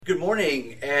Good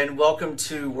morning and welcome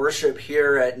to worship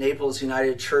here at Naples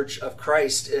United Church of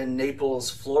Christ in Naples,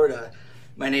 Florida.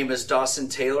 My name is Dawson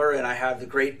Taylor and I have the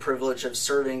great privilege of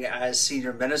serving as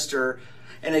senior minister.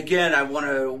 And again, I want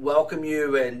to welcome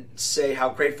you and say how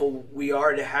grateful we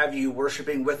are to have you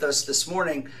worshiping with us this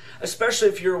morning, especially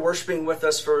if you're worshiping with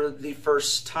us for the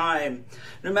first time.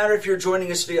 No matter if you're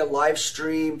joining us via live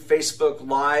stream, Facebook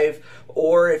Live,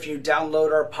 or if you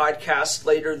download our podcast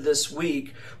later this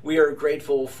week, we are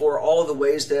grateful for all the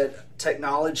ways that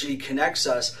technology connects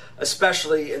us,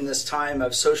 especially in this time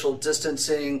of social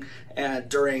distancing and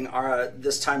during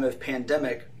this time of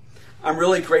pandemic. I'm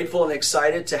really grateful and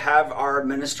excited to have our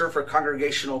Minister for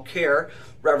Congregational Care,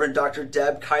 Reverend Dr.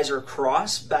 Deb Kaiser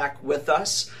Cross, back with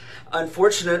us.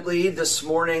 Unfortunately, this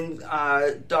morning,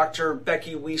 Dr.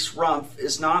 Becky Weiss-Rumpf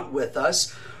is not with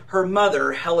us. Her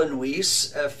mother, Helen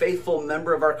Weiss, a faithful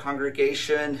member of our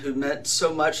congregation who meant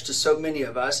so much to so many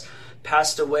of us,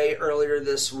 passed away earlier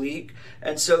this week.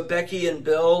 And so Becky and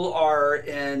Bill are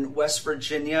in West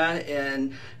Virginia,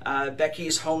 in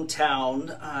Becky's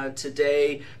hometown,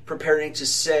 today, preparing to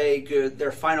say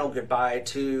their final goodbye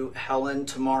to Helen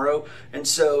tomorrow. And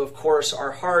so, of course,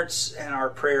 our hearts and our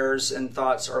prayers and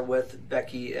thoughts are with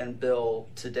Becky and Bill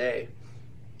today.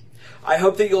 I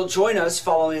hope that you'll join us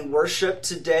following worship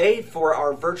today for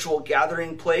our virtual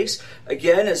gathering place.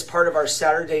 Again, as part of our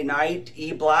Saturday night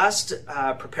e-blast,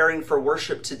 preparing for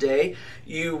worship today,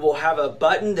 you will have a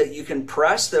button that you can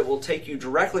press that will take you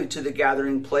directly to the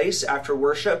gathering place after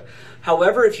worship.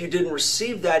 However, if you didn't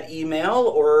receive that email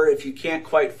or if you can't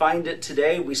quite find it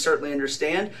today, we certainly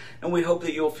understand. And we hope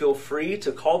that you'll feel free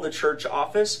to call the church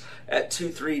office at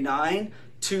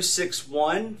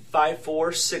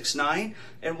 239-261-5469,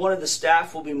 and one of the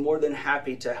staff will be more than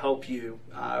happy to help you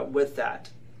with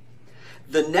that.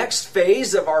 The next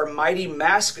phase of our Mighty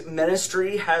Mask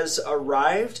ministry has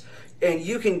arrived, and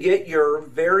you can get your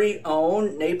very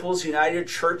own Naples United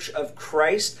Church of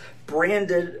Christ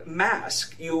branded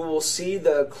mask. You will see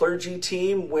the clergy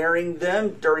team wearing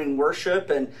them during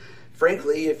worship, and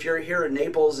frankly, if you're here in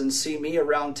Naples and see me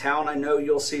around town, I know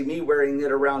you'll see me wearing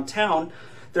it around town.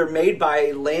 They're made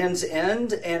by Land's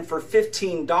End, and for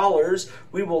 $15,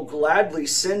 we will gladly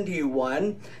send you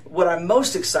one. What I'm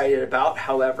most excited about,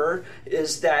 however,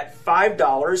 is that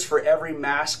 $5 for every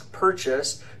mask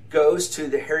purchased goes to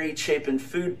the Harry Chapin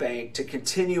Food Bank to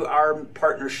continue our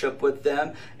partnership with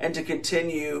them and to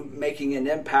continue making an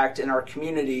impact in our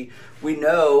community. We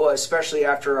know, especially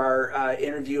after our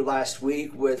interview last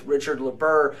week with Richard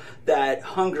LeBur, that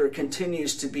hunger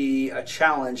continues to be a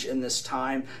challenge in this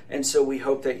time. And so we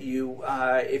hope that you,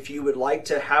 if you would like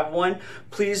to have one,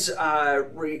 please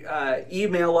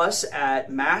email us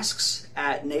at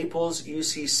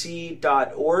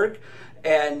masks@naplesucc.org.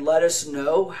 and let us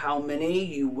know how many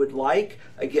you would like.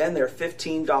 Again, they're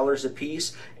 $15 a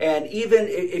piece. And even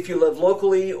if you live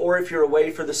locally or if you're away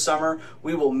for the summer,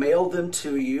 we will mail them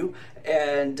to you.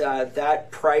 And that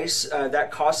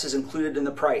cost is included in the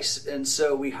price. And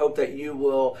so we hope that you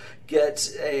will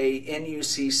get a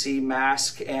NUCC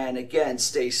mask and again,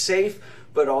 stay safe,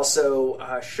 but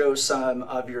also show some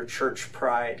of your church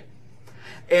pride.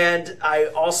 And I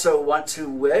also want to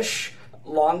wish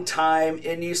longtime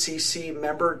NUCC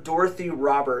member Dorothy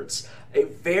Roberts a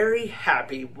very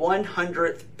happy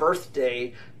 100th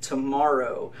birthday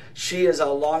tomorrow. She is a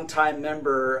longtime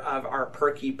member of our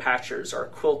Perky Patchers, our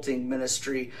quilting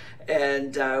ministry,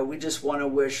 and we just want to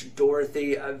wish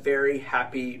Dorothy a very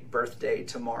happy birthday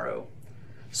tomorrow.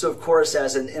 So, of course,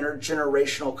 as an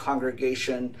intergenerational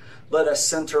congregation, let us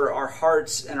center our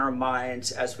hearts and our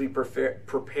minds as we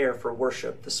prepare for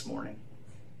worship this morning.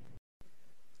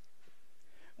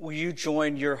 Will you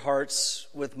join your hearts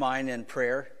with mine in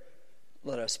prayer?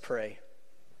 Let us pray.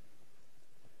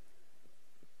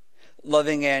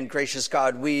 Loving and gracious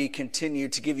God, we continue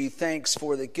to give you thanks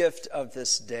for the gift of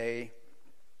this day.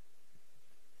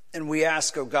 And we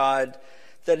ask, O God,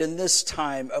 that in this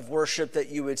time of worship that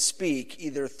you would speak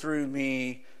either through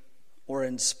me or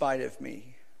in spite of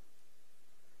me.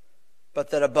 But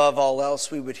that above all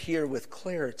else we would hear with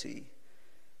clarity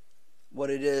what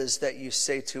it is that you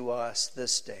say to us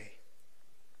this day.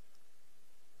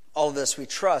 All of this we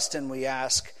trust and we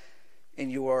ask in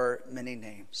your many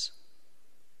names.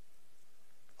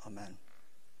 Amen.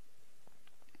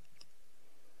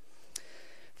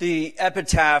 The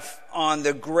epitaph on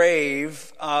the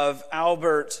grave of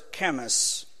Albert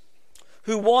Camus,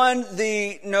 who won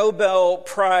the Nobel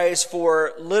Prize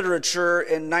for Literature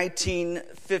in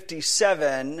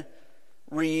 1957,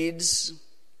 reads,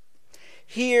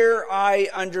 "Here I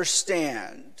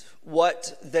understand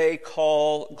what they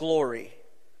call glory,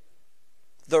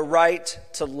 the right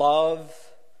to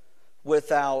love,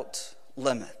 without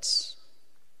limits.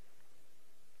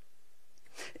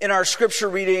 In our scripture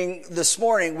reading this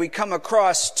morning, we come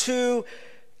across two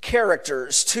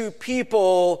characters, two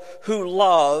people who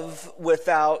love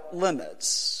without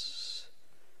limits.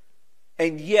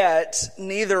 And yet,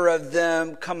 neither of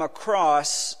them come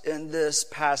across in this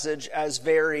passage as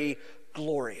very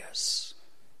glorious.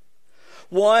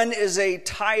 One is a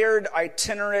tired,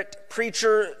 itinerant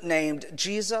preacher named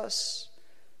Jesus.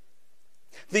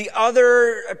 The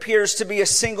other appears to be a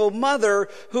single mother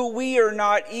who we are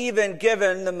not even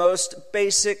given the most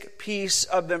basic piece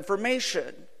of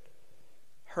information: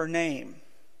 her name.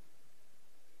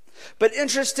 But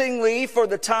interestingly, for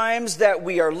the times that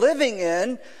we are living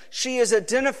in, she is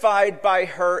identified by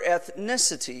her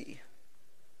ethnicity.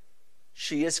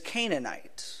 She is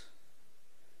Canaanite.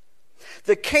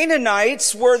 The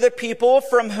Canaanites were the people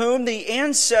from whom the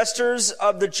ancestors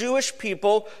of the Jewish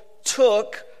people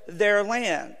took their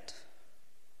land.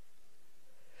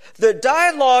 The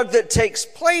dialogue that takes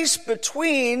place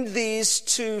between these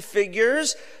two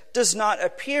figures does not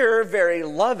appear very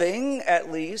loving,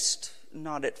 at least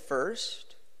not at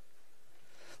first.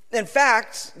 In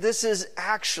fact, this is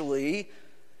actually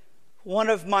one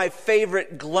of my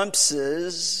favorite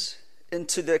glimpses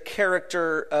into the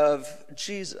character of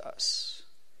Jesus,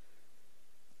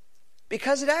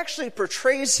 because it actually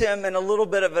portrays him in a little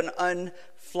bit of an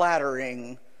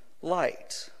unflattering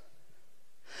light.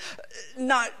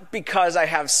 Not because I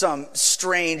have some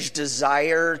strange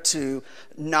desire to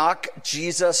knock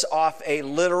Jesus off a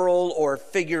literal or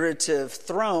figurative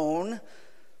throne,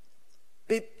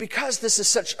 but because this is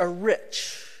such a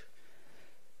rich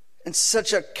and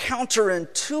such a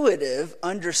counterintuitive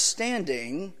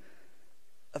understanding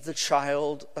of the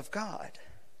child of God.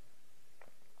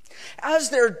 As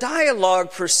their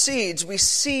dialogue proceeds, we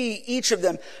see each of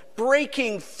them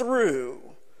breaking through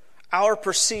our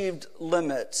perceived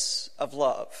limits of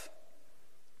love.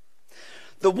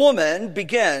 The woman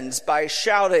begins by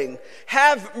shouting,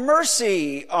 "Have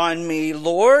mercy on me,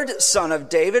 Lord, Son of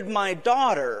David. My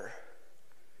daughter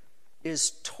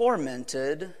is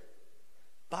tormented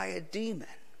by a demon."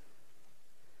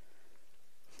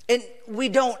 And we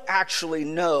don't actually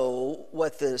know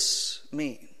what this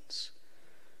means.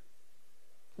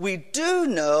 We do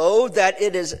know that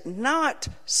it is not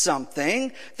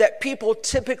something that people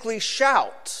typically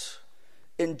shout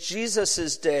in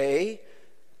Jesus' day,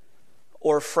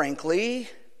 or frankly,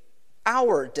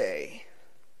 our day.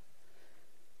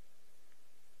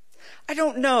 I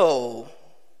don't know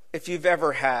if you've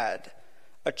ever had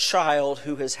a child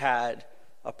who has had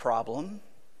a problem.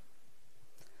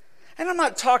 And I'm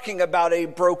not talking about a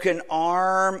broken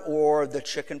arm or the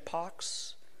chicken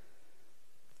pox.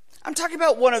 I'm talking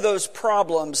about one of those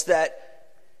problems that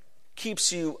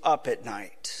keeps you up at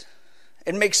night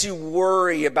and makes you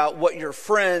worry about what your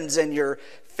friends and your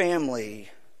family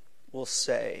will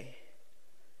say.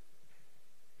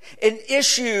 An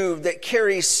issue that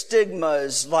carries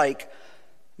stigmas like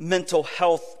mental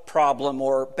health problem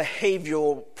or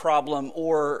behavioral problem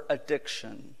or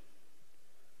addiction.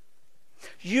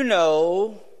 You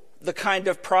know, the kind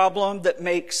of problem that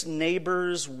makes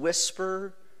neighbors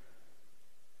whisper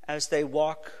as they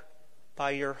walk by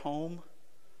your home.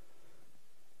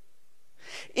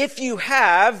 If you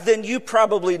have, then you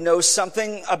probably know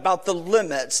something about the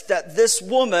limits that this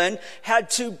woman had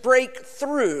to break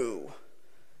through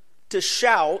to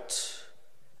shout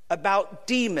about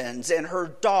demons and her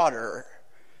daughter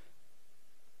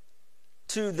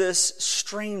to this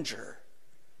stranger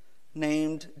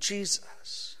named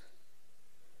Jesus.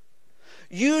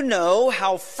 You know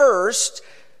how first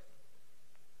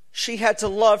she had to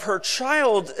love her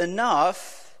child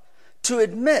enough to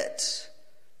admit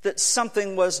that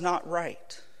something was not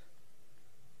right.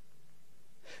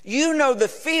 You know the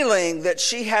feeling that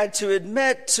she had to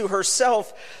admit to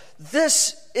herself,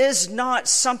 this is not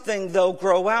something they'll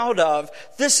grow out of.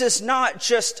 This is not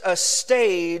just a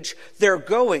stage they're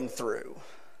going through.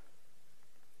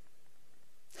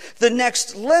 The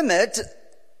next limit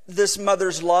this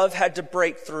mother's love had to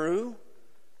break through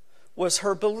was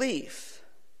her belief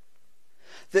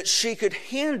that she could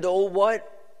handle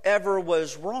whatever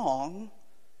was wrong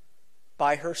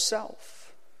by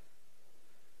herself.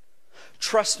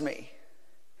 Trust me,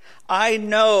 I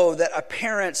know that a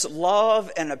parent's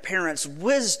love and a parent's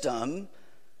wisdom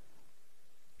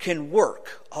can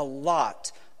work a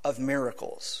lot of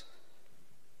miracles.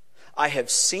 I have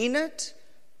seen it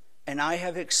and I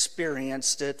have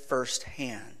experienced it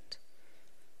firsthand.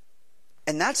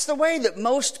 And that's the way that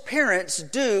most parents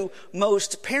do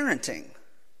most parenting.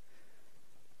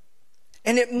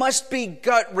 And it must be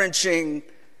gut-wrenching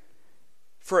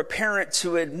for a parent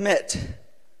to admit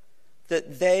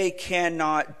that they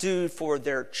cannot do for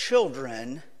their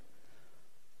children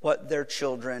what their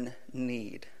children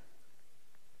need.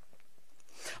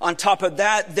 On top of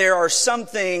that, there are some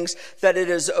things that it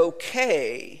is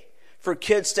okay for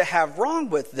kids to have wrong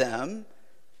with them,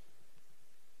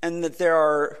 and that there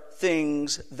are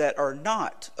things that are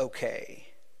not okay.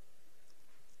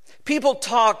 People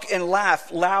talk and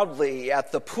laugh loudly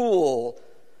at the pool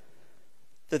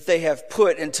that they have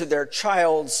put into their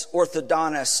child's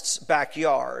orthodontist's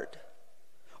backyard,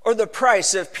 or the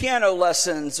price of piano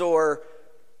lessons, or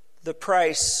the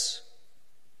price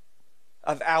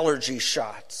of allergy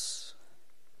shots.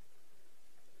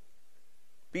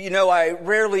 But I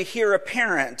rarely hear a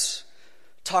parent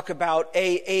talk about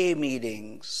AA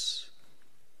meetings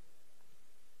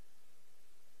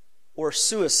or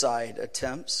suicide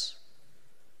attempts,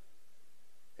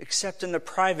 except in the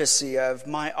privacy of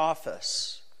my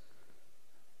office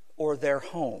or their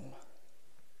home.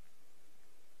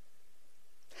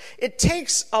 It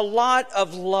takes a lot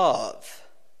of love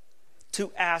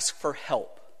to ask for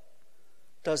help,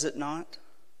 does it not?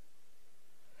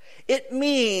 It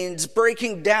means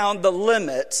breaking down the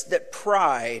limits that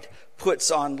pride puts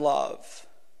on love.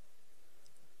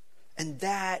 And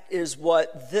that is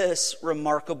what this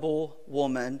remarkable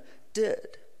woman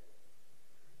did.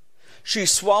 She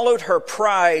swallowed her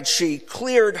pride, she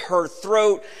cleared her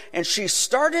throat, and she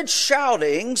started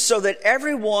shouting so that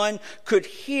everyone could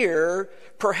hear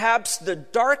perhaps the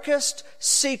darkest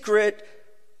secret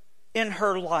in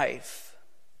her life.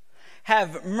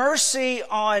 Have mercy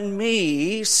on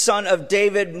me, son of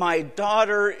David. My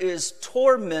daughter is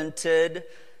tormented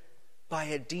by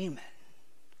a demon.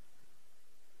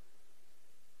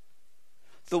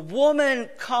 The woman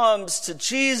comes to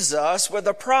Jesus with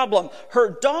a problem.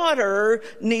 Her daughter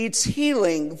needs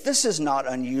healing. This is not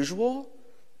unusual.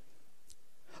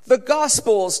 The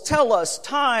Gospels tell us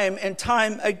time and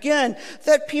time again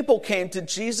that people came to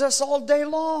Jesus all day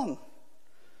long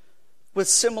with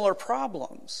similar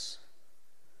problems.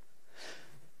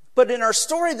 But in our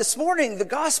story this morning, the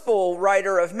Gospel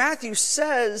writer of Matthew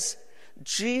says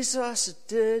Jesus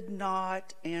did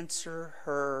not answer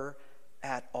her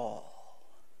at all.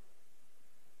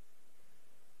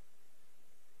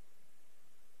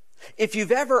 If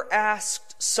you've ever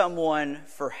asked someone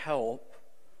for help,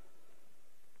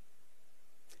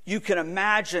 you can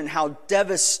imagine how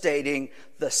devastating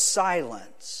the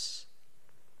silence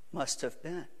must have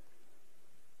been.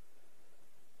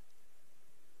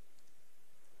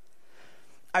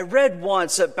 I read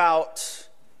once about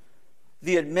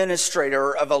the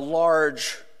administrator of a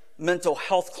large mental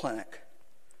health clinic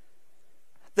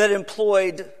that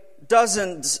employed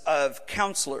dozens of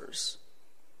counselors.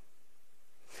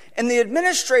 And the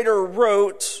administrator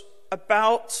wrote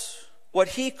about what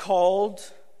he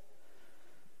called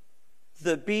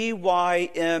the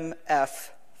BYMF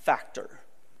factor.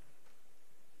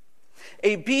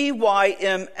 A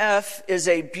BYMF is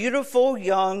a beautiful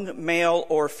young male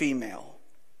or female.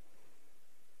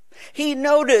 He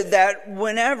noted that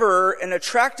whenever an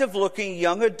attractive-looking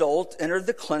young adult entered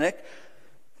the clinic,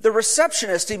 the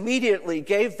receptionist immediately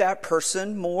gave that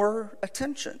person more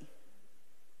attention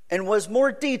and was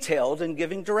more detailed in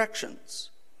giving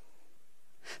directions.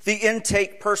 The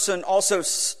intake person also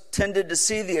tended to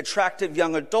see the attractive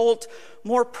young adult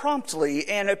more promptly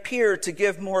and appeared to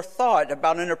give more thought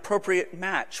about an appropriate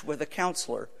match with a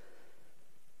counselor.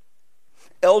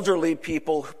 Elderly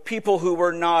people who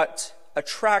were not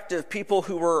attractive, people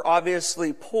who were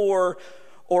obviously poor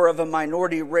or of a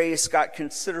minority race got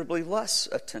considerably less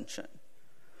attention,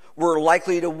 were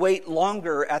likely to wait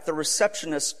longer at the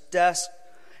receptionist's desk,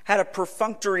 had a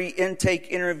perfunctory intake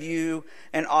interview,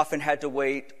 and often had to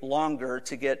wait longer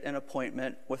to get an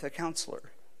appointment with a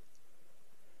counselor.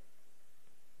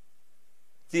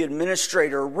 The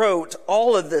administrator wrote,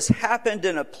 all of this happened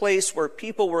in a place where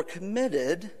people were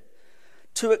committed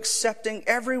to accepting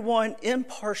everyone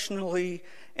impartially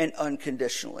and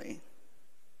unconditionally.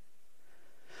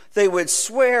 They would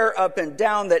swear up and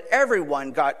down that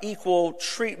everyone got equal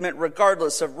treatment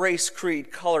regardless of race,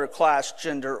 creed, color, class,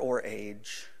 gender, or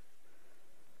age.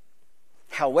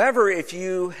 However, if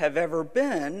you have ever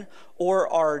been or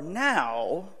are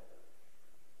now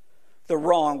the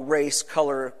wrong race,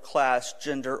 color, class,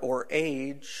 gender, or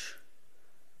age,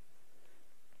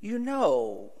 you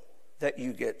know that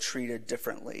you get treated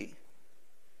differently.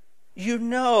 You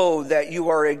know that you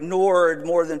are ignored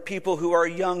more than people who are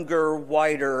younger,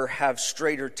 whiter, have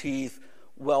straighter teeth,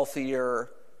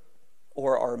 wealthier,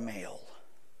 or are male.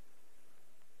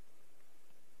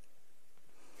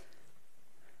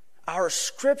 Our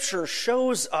scripture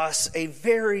shows us a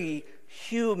very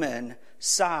human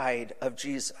side of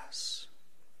Jesus.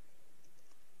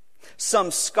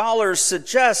 Some scholars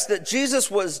suggest that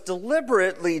Jesus was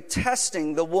deliberately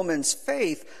testing the woman's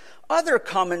faith. Other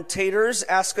commentators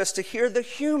ask us to hear the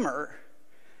humor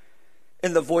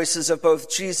in the voices of both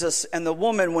Jesus and the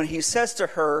woman when he says to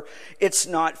her, "It's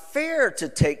not fair to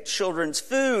take children's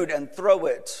food and throw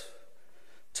it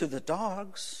to the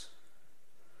dogs."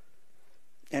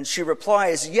 And she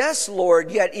replies, "Yes, Lord,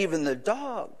 yet even the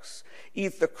dogs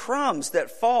eat the crumbs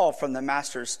that fall from the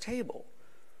master's table."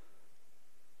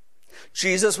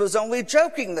 Jesus was only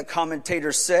joking, the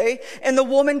commentators say, and the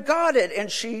woman got it,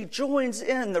 and she joins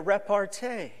in the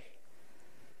repartee.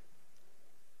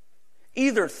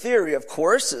 Either theory, of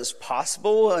course, is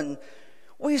possible, and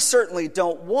we certainly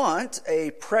don't want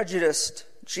a prejudiced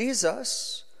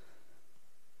Jesus.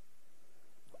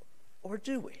 Or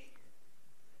do we?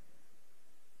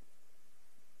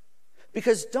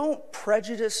 Because don't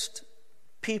prejudiced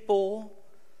people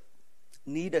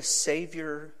need a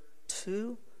Savior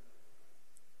too?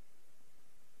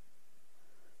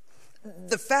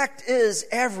 The fact is,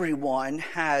 everyone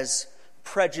has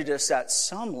prejudice at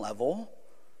some level.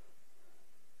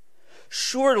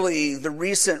 Surely the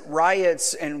recent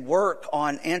riots and work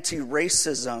on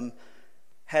anti-racism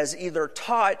has either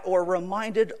taught or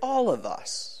reminded all of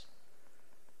us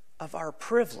of our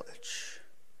privilege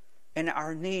and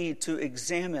our need to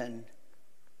examine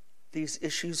these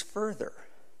issues further.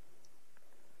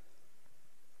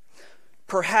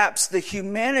 Perhaps the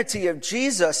humanity of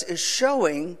Jesus is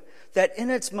showing that in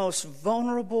its most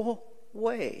vulnerable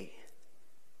way,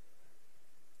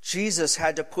 Jesus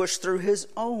had to push through his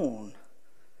own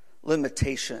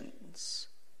limitations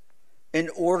in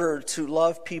order to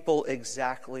love people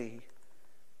exactly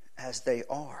as they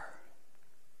are.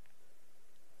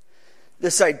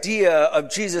 This idea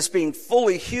of Jesus being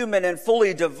fully human and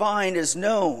fully divine is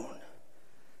known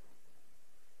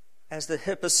as the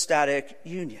hypostatic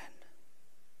union.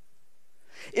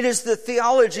 It is the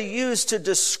theology used to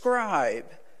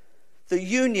describe the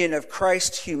union of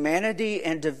Christ's humanity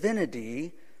and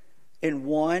divinity in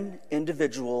one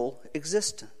individual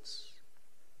existence.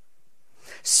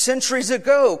 Centuries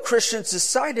ago, Christians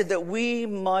decided that we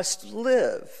must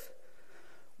live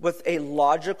with a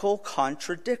logical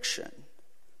contradiction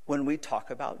when we talk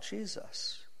about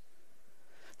Jesus.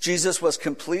 Jesus was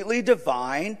completely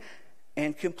divine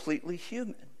and completely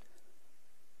human.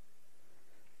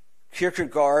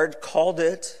 Kierkegaard called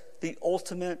it the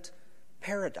ultimate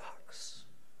paradox.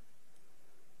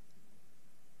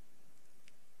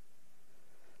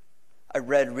 I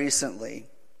read recently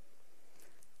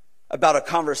about a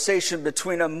conversation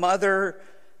between a mother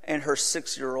and her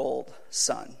 6-year-old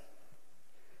son.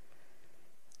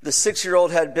 The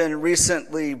 6-year-old had been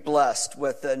recently blessed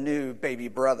with a new baby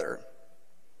brother.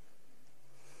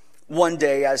 One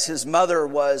day, as his mother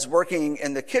was working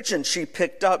in the kitchen, she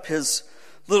picked up his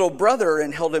little brother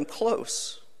and held him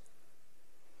close.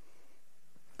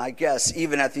 I guess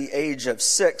even at the age of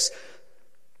 6,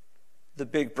 the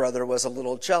big brother was a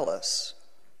little jealous.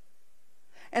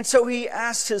 And so he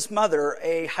asked his mother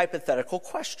a hypothetical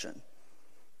question.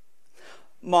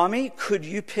 "Mommy, could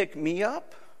you pick me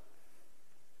up?"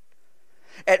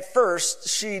 At first,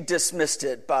 she dismissed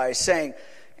it by saying,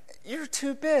 "You're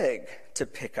too big to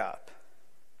pick up."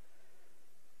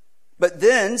 But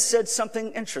then said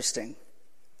something interesting.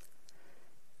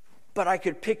 "But I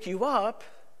could pick you up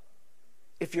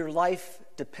if your life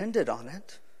depended on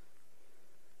it."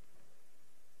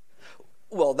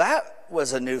 Well, that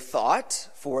was a new thought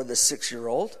for the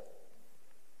 6-year-old.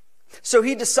 So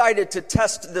he decided to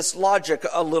test this logic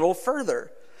a little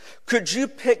further. Could you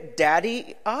pick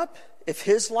Daddy up if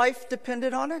his life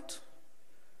depended on it?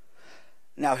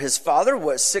 Now, his father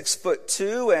was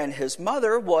 6'2" and his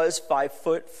mother was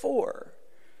 5'4".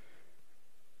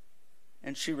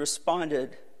 And she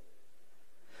responded,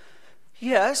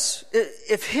 "Yes,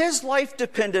 if his life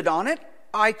depended on it,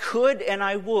 I could and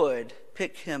I would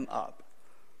pick him up."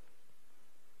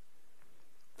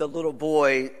 The little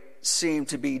boy seemed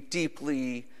to be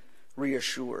deeply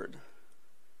reassured.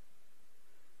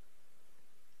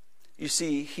 You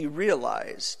see, he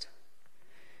realized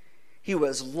he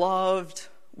was loved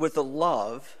with a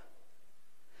love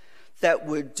that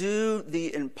would do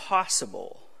the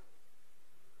impossible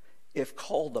if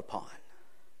called upon.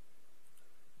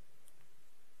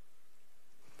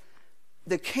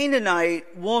 The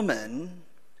Canaanite woman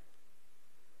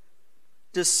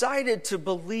decided to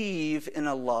believe in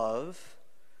a love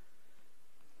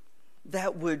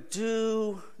that would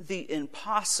do the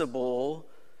impossible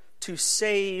to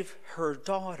save her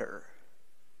daughter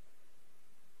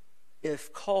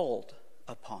if called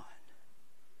upon.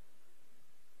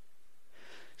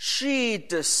 she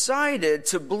decided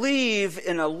to believe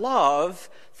in a love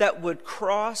that would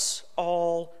cross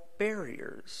all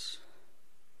barriers.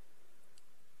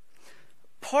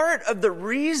 Part of the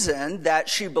reason that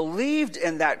she believed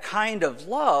in that kind of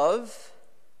love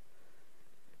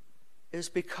is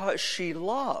because she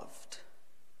loved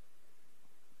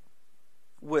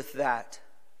with that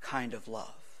kind of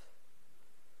love.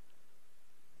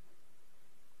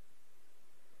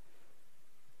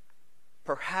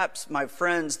 Perhaps, my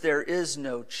friends, there is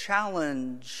no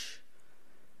challenge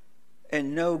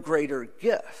and no greater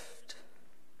gift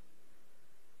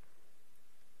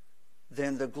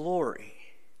than the glory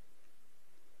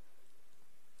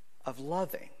of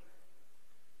loving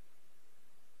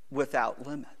without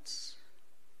limits.